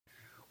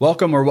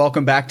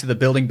Welcome back to the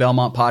Building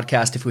Belmont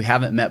podcast. If we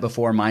haven't met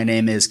before, my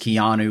name is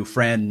Keanu,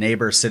 friend,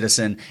 neighbor,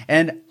 citizen,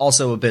 and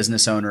also a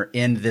business owner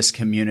in this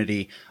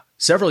community.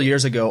 Several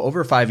years ago,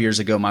 over 5 years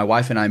ago, my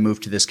wife and I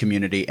moved to this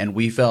community and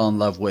we fell in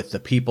love with the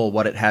people,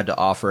 what it had to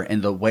offer,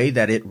 and the way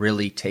that it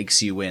really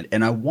takes you in.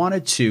 And I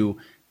wanted to,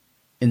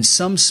 in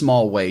some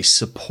small way,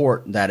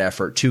 support that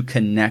effort to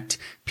connect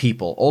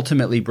people,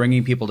 ultimately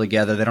bringing people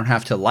together. They don't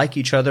have to like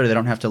each other. They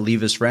don't have to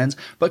leave as friends,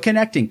 but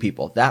connecting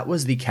people. That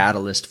was the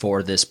catalyst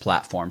for this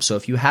platform. So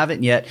if you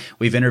haven't yet,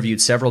 we've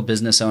interviewed several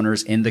business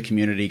owners in the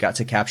community, got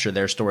to capture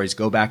their stories.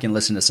 Go back and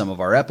listen to some of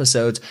our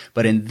episodes.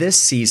 But in this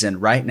season,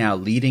 right now,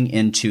 leading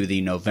into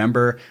the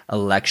November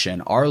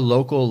election, our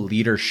local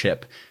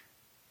leadership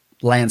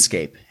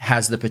landscape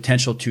has the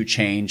potential to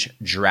change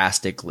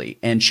drastically,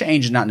 and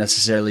change not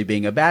necessarily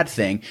being a bad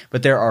thing,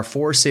 but there are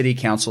 4 city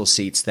council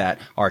seats that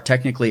are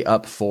technically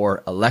up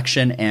for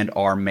election, and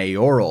our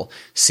mayoral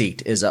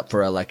seat is up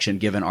for election,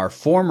 given our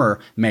former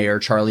mayor,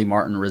 Charlie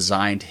Martin,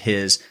 resigned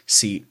his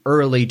seat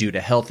early due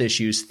to health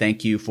issues.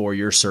 Thank you for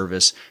your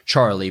service,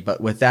 Charlie. But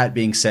with that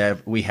being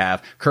said, we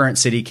have current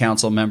city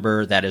council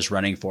member that is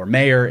running for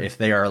mayor. If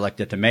they are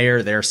elected to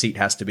mayor, their seat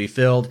has to be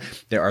filled.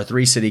 There are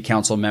 3 city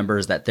council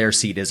members that their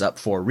seat is up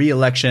for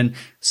re-election.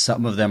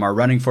 Some of them are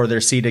running for their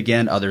seat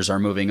again. Others are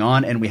moving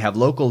on. And we have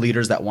local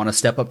leaders that want to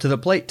step up to the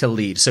plate to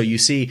lead. So you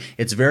see,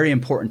 it's very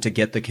important to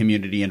get the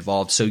community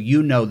involved so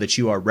you know that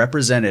you are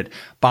represented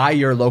by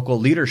your local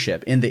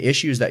leadership in the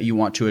issues that you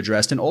want to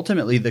address, and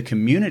ultimately the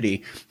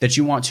community that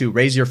you want to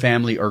raise your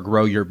family or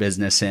grow your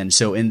business in.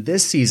 So in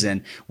this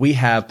season, we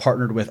have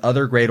partnered with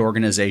other great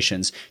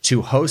organizations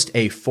to host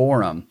a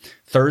forum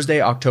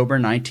Thursday, October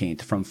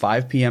 19th from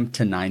 5 p.m.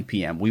 to 9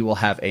 p.m. We will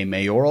have a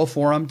mayoral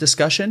forum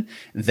discussion,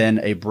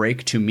 then a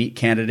break to meet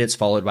candidates,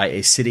 followed by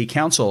a city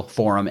council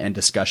forum and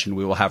discussion.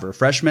 We will have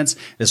refreshments.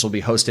 This will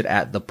be hosted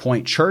at the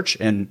Point Church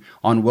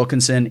on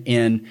Wilkinson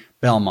in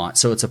Belmont.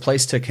 So it's a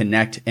place to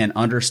connect and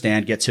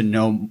understand, get to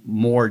know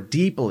more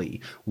deeply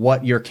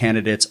what your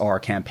candidates are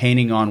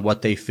campaigning on,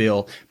 what they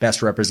feel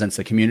best represents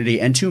the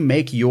community, and to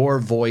make your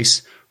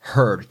voice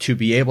heard, to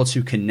be able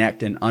to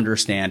connect and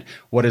understand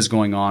what is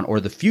going on or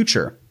the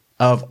future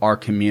of our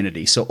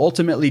community. So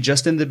ultimately,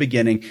 just in the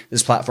beginning,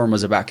 this platform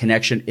was about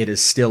connection. It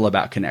is still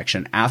about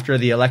connection. After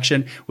the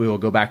election, we will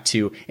go back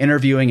to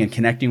interviewing and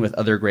connecting with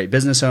other great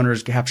business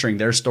owners, capturing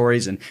their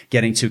stories and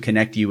getting to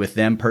connect you with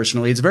them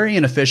personally. It's very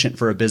inefficient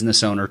for a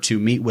business owner to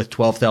meet with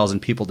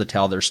 12,000 people to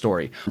tell their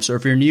story. So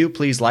if you're new,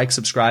 please like,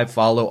 subscribe,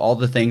 follow all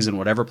the things in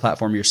whatever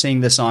platform you're seeing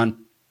this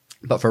on.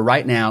 But for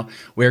right now,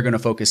 we're going to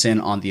focus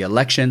in on the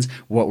elections.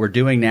 What we're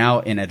doing now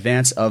in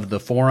advance of the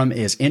forum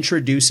is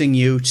introducing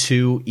you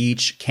to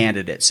each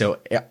candidate. So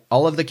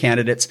all of the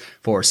candidates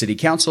for city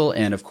council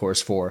and, of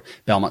course, for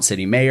Belmont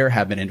City Mayor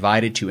have been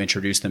invited to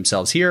introduce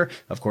themselves here.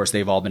 Of course,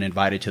 they've all been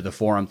invited to the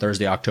forum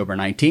Thursday, October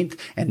 19th.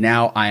 And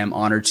now I am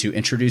honored to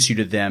introduce you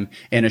to them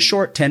in a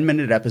short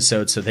 10-minute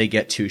episode so they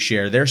get to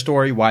share their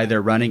story, why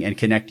they're running, and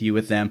connect you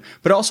with them,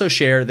 but also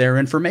share their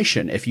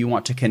information if you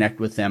want to connect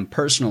with them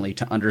personally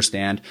to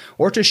understand,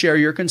 or to share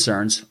your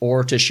concerns,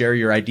 or to share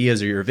your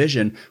ideas or your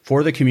vision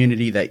for the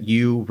community that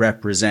you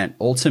represent.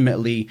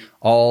 Ultimately,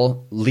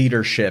 all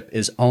leadership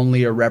is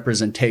only a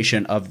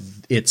representation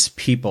of its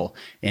people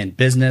in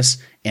business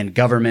and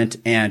government,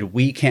 and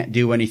we can't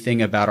do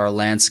anything about our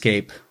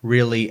landscape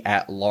really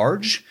at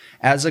large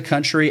as a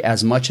country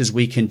as much as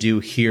we can do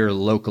here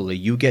locally.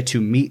 You get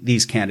to meet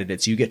these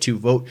candidates. You get to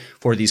vote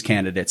for these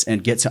candidates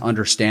and get to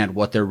understand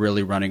what they're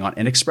really running on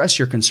and express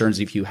your concerns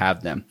if you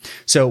have them.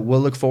 So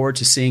we'll look forward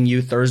to seeing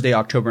you Thursday,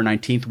 October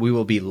 19th. We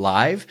will be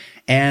live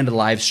and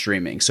live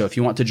streaming. So if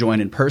you want to join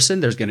in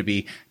person, there's going to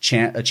be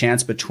a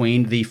chance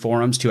between the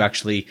forums to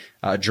actually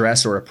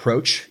address or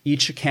approach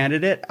each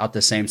candidate at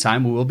the same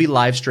time. We will be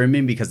live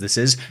streaming because this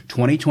is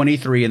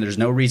 2023 and there's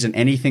no reason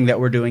anything that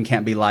we're doing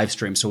can't be live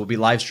streamed. So we'll be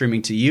live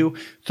streaming to you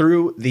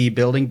through the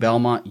Building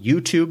Belmont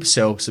YouTube.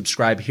 So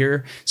subscribe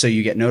here so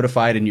you get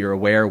notified and you're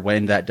aware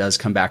when that does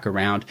come back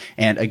around.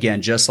 And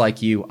again, just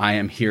like you, I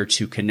am here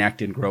to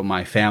connect and grow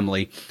my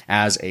family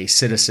as a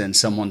citizen,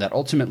 someone that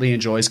ultimately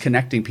enjoys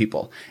connecting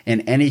people.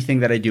 And anything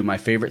that I do, my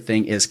favorite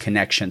thing is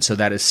connection. So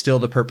that is still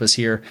the purpose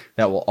here.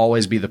 That will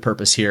always be the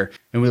purpose here.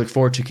 And we look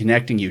forward to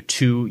connecting you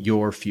to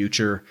your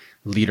future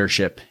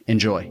leadership.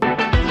 Enjoy.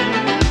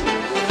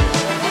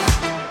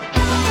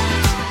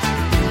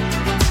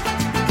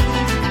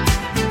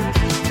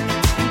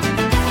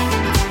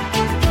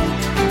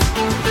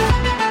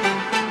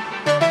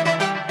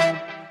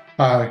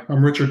 Hi,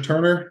 I'm Richard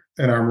Turner,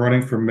 and I'm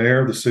running for mayor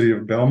of the city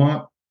of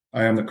Belmont.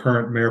 I am the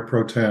current mayor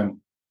pro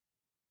tem.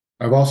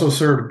 I've also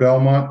served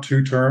Belmont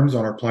 2 terms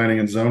on our planning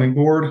and zoning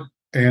board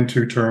and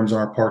 2 terms on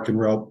our park and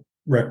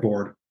rec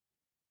board.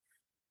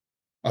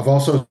 I've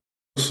also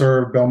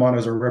served Belmont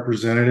as a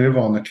representative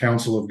on the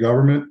Council of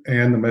Government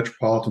and the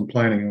Metropolitan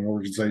Planning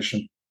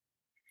Organization.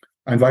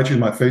 I invite you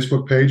to my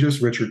Facebook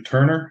pages, Richard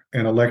Turner,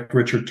 and elect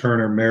Richard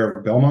Turner Mayor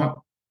of Belmont.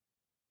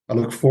 I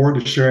look forward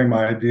to sharing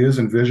my ideas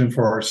and vision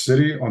for our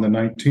city on the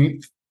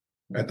 19th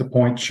at the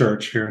Point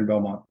Church here in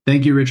Belmont.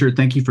 Thank you, Richard.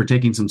 Thank you for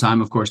taking some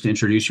time, of course, to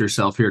introduce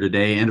yourself here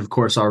today, and of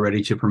course,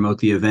 already to promote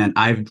the event.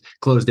 I've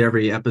closed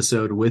every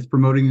episode with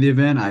promoting the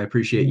event. I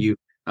appreciate you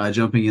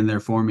jumping in there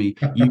for me.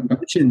 You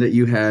mentioned that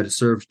you had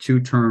served 2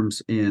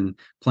 terms in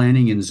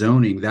planning and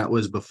zoning. That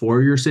was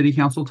before your city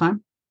council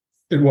time?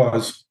 It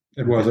was.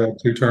 It was. I had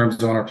 2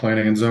 terms on our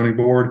planning and zoning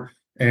board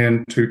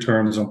and 2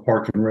 terms on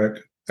Park and Rec.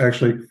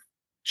 Actually,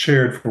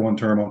 chaired for 1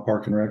 term on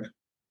Park and Rec.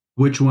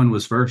 Which one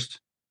was first?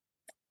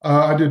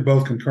 I did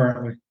both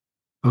concurrently.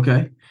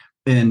 Okay.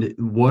 And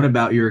what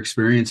about your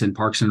experience in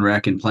Parks and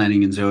Rec and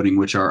planning and zoning,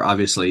 which are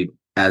obviously,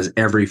 as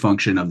every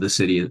function of the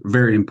city,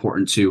 very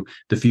important to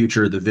the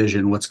future, the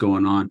vision, what's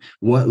going on?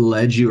 What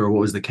led you, or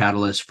what was the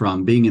catalyst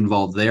from being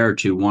involved there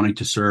to wanting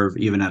to serve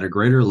even at a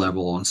greater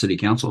level on city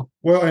council?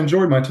 Well, I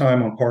enjoyed my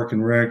time on Park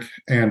and Rec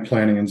and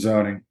planning and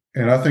zoning.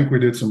 And I think we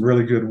did some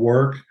really good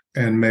work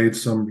and made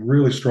some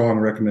really strong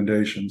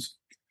recommendations.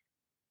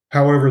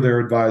 However, they're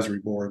advisory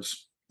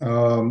boards.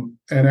 And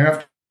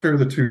after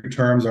the 2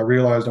 terms, I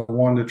realized I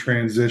wanted to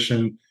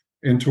transition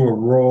into a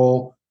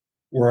role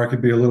where I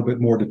could be a little bit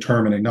more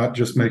determining, not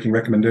just making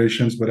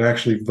recommendations, but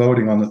actually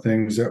voting on the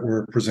things that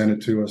were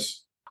presented to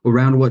us.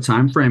 Around what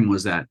time frame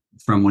was that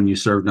from when you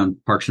served on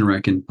Parks and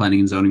Rec and planning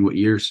and zoning? What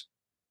years?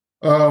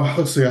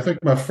 Let's see. I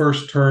think my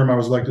first term I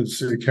was elected to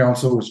city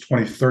council was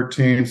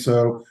 2013.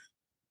 So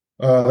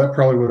that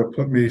probably would have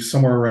put me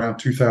somewhere around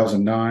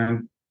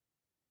 2009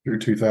 through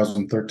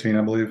 2013,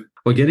 I believe.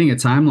 Well, getting a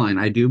timeline,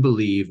 I do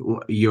believe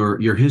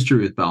your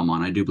history with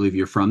Belmont. I do believe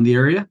you're from the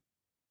area.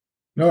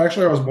 No,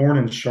 actually, I was born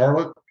in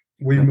Charlotte.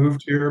 We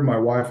moved here, my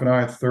wife and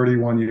I,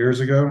 31 years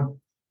ago.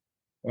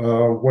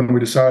 When we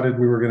decided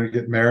we were going to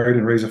get married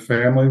and raise a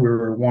family,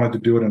 wanted to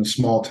do it in a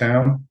small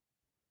town.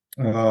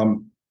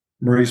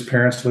 Marie's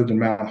parents lived in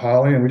Mount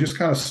Holly, and we just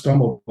kind of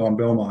stumbled on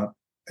Belmont.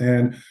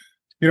 And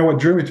what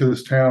drew me to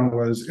this town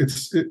was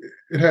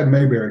it had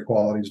Mayberry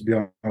qualities, to be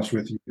honest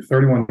with you.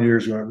 31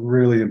 years ago, it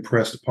really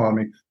impressed upon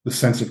me the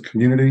sense of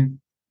community,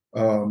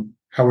 how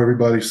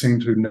everybody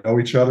seemed to know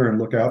each other and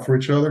look out for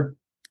each other.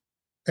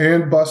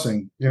 And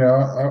busing.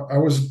 I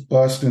was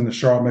bused in the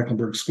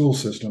Charlotte-Mecklenburg school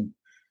system.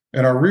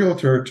 And our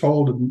realtor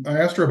I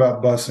asked her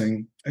about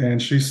busing,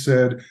 and she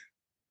said,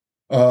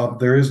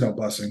 there is no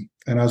busing.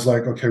 And I was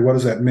like, okay, what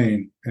does that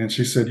mean? And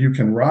she said, you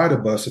can ride a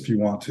bus if you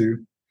want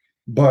to,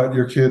 but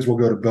your kids will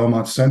go to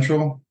Belmont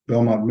Central,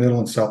 Belmont Middle,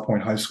 and South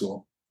Point High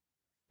School.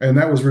 And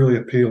that was really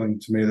appealing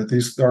to me,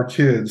 that our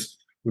kids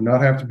would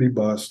not have to be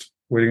bused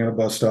waiting at a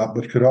bus stop,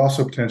 but could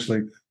also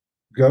potentially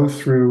go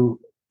through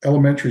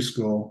elementary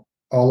school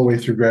all the way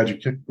through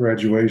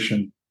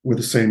graduation with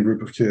the same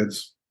group of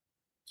kids.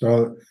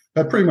 So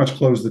that pretty much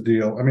closed the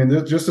deal. I mean,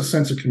 there's just a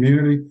sense of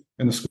community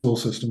in the school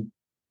system.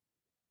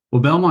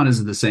 Well, Belmont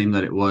isn't the same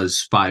that it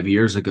was 5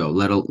 years ago,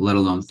 let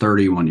alone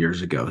 31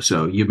 years ago.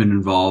 So you've been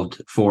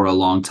involved for a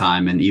long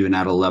time, and even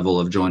at a level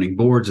of joining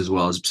boards as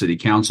well as city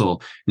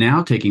council.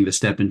 Now taking the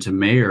step into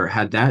mayor,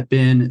 had that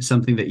been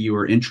something that you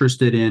were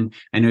interested in?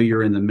 I know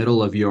you're in the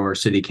middle of your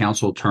city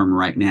council term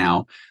right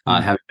now,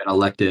 having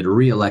been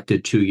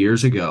re-elected 2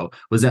 years ago.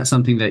 Was that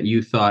something that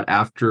you thought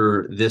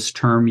after this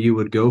term you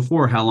would go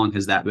for? How long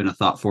has that been a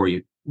thought for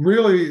you?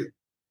 Really,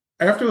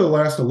 after the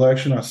last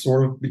election, I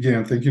sort of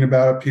began thinking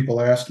about it.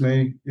 People asked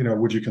me,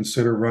 would you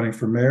consider running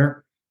for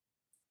mayor?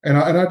 And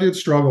I did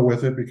struggle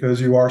with it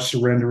because you are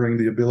surrendering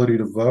the ability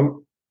to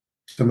vote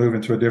to move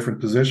into a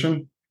different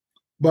position.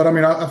 But I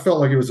mean, I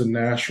felt like it was a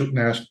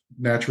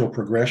natural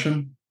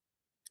progression.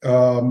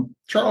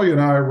 Charlie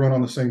and I run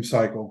on the same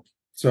cycle.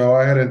 So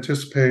I had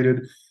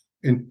anticipated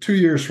in 2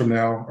 years from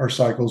now, our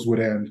cycles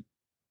would end.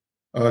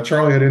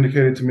 Charlie had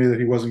indicated to me that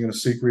he wasn't going to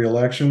seek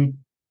re-election.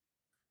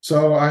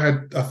 So I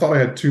thought I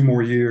had 2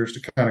 more years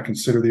to kind of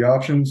consider the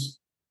options,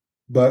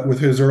 but with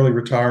his early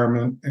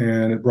retirement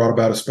and it brought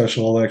about a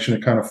special election,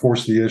 it kind of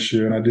forced the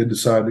issue. And I did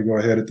decide to go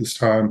ahead at this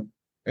time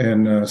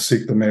and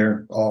seek the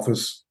mayor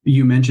office.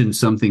 You mentioned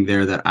something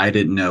there that I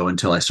didn't know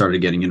until I started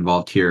getting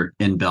involved here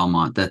in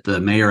Belmont, that the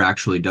mayor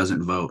actually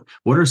doesn't vote.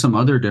 What are some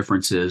other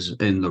differences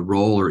in the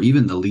role or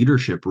even the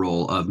leadership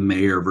role of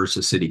mayor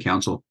versus city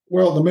council?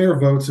 Well, the mayor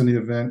votes in the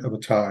event of a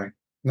tie.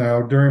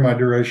 Now, during my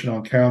duration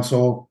on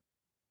council,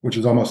 which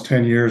is almost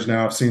 10 years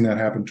now, I've seen that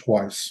happen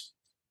twice.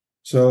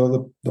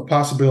 So the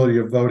possibility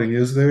of voting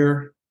is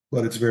there,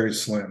 but it's very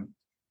slim.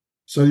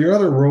 So your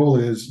other role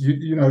is,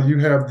 you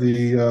have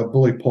the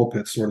bully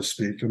pulpit, so to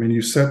speak. I mean,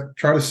 you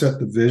try to set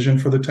the vision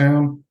for the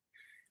town,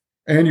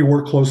 and you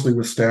work closely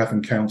with staff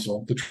and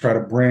council to try to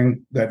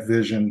bring that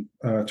vision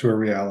to a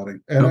reality.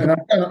 And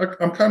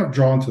I'm kind of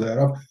drawn to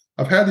that.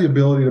 I've had the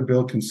ability to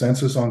build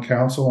consensus on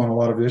council on a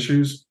lot of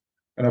issues,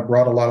 and I've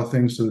brought a lot of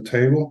things to the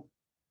table.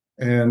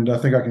 And I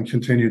think I can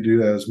continue to do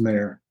that as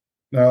mayor.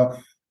 Now,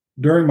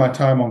 during my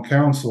time on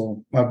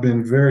council, I've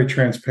been very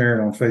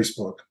transparent on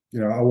Facebook.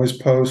 I always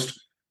post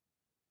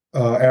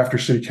after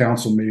city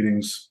council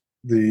meetings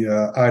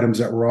the items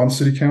that were on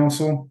city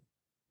council,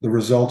 the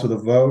result of the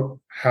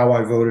vote, how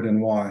I voted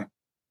and why.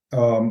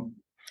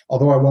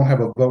 Although I won't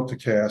have a vote to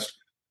cast,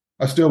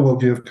 I still will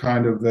give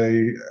kind of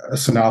a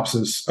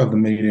synopsis of the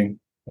meeting.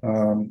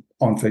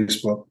 on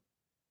Facebook.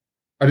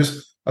 I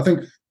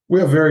think we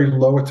have very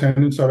low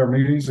attendance at our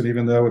meetings, and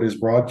even though it is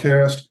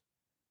broadcast,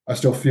 I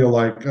still feel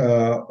like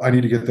I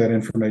need to get that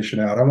information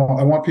out. I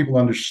want people to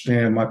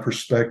understand my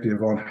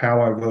perspective on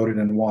how I voted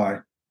and why.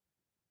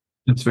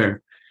 That's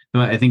fair. No,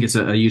 I think it's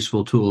a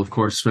useful tool, of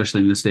course, especially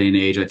in this day and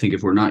age. I think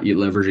if we're not yet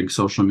leveraging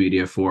social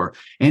media for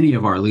any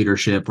of our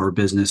leadership or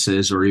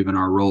businesses or even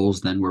our roles,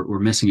 then we're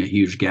missing a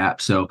huge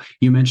gap. So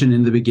you mentioned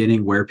in the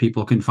beginning where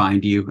people can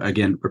find you.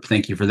 Again,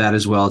 thank you for that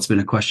as well. It's been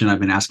a question I've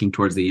been asking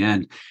towards the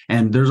end.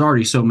 And there's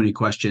already so many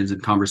questions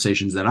and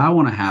conversations that I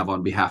want to have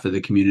on behalf of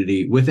the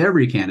community with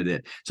every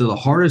candidate. So the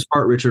hardest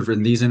part, Richard, for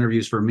these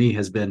interviews for me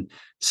has been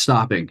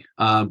stopping.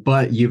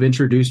 But you've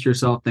introduced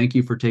yourself. Thank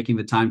you for taking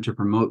the time to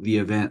promote the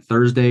event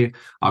Thursday,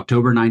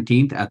 October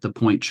 19th at the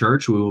Point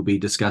Church. We will be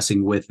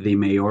discussing with the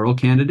mayoral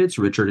candidates,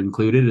 Richard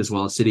included, as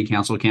well as city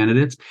council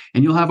candidates.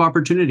 And you'll have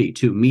opportunity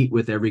to meet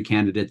with every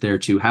candidate there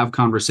to have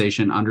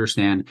conversation,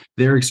 understand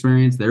their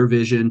experience, their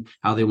vision,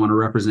 how they want to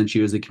represent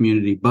you as a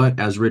community. But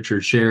as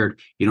Richard shared,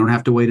 you don't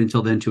have to wait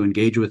until then to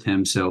engage with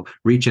him. So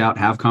reach out,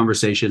 have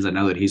conversations. I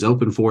know that he's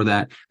open for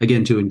that,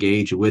 again, to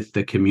engage with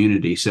the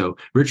community. So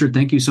Richard,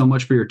 thank you so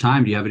much for your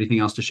time. Do you have anything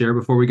else to share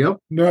before we go?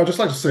 No, I'd just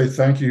like to say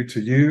thank you to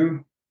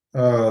you,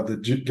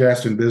 the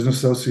Gaston Business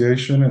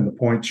Association and the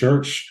Point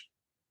Church,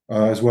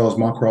 as well as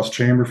Montcross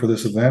Chamber for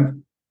this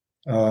event.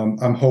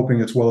 I'm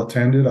hoping it's well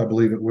attended. I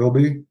believe it will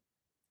be.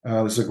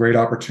 This is a great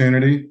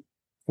opportunity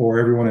for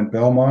everyone in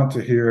Belmont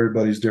to hear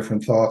everybody's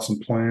different thoughts and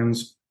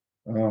plans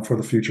for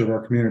the future of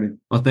our community.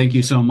 Well, thank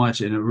you so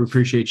much. And we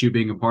appreciate you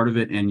being a part of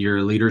it and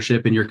your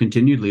leadership and your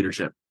continued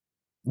leadership.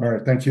 All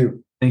right. Thank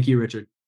you. Thank you, Richard.